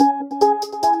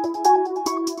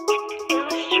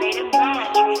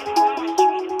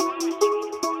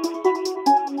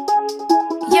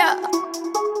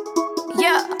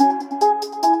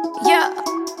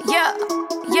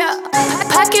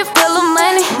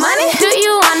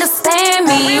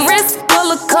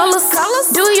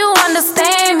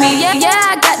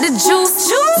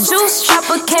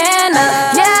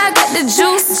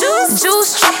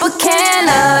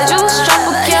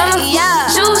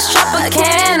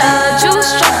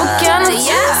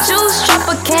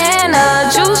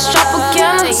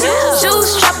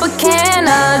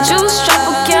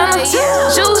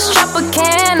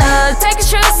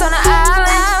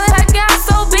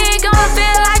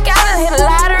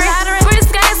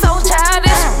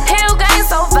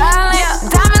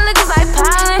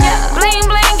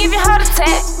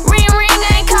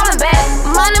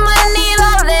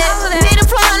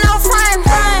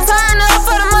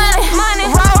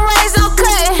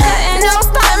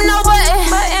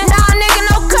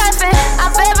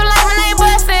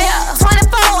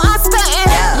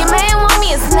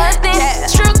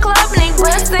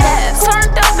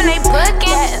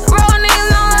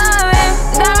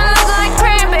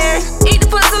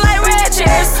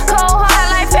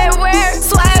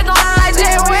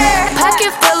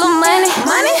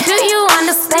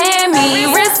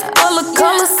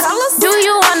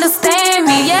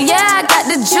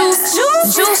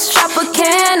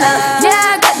Tropicana.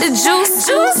 Yeah, I got the juice,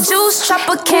 juice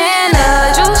Tropicana,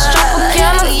 juice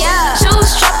Tropicana,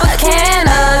 juice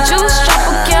Tropicana, juice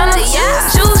Tropicana,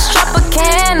 juice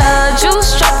Tropicana,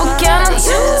 juice Tropicana,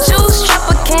 juice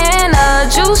Tropicana,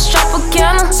 juice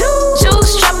Tropicana,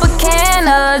 juice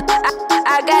Tropicana.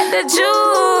 I got the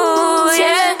juice,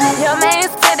 yeah. Your man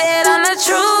said it on the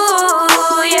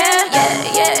truth, yeah.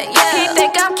 He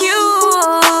think I'm cute,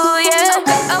 yeah.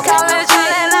 College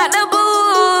chillin' out the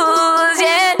booze,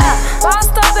 yeah.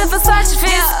 Bossed up in Versace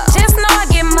fits.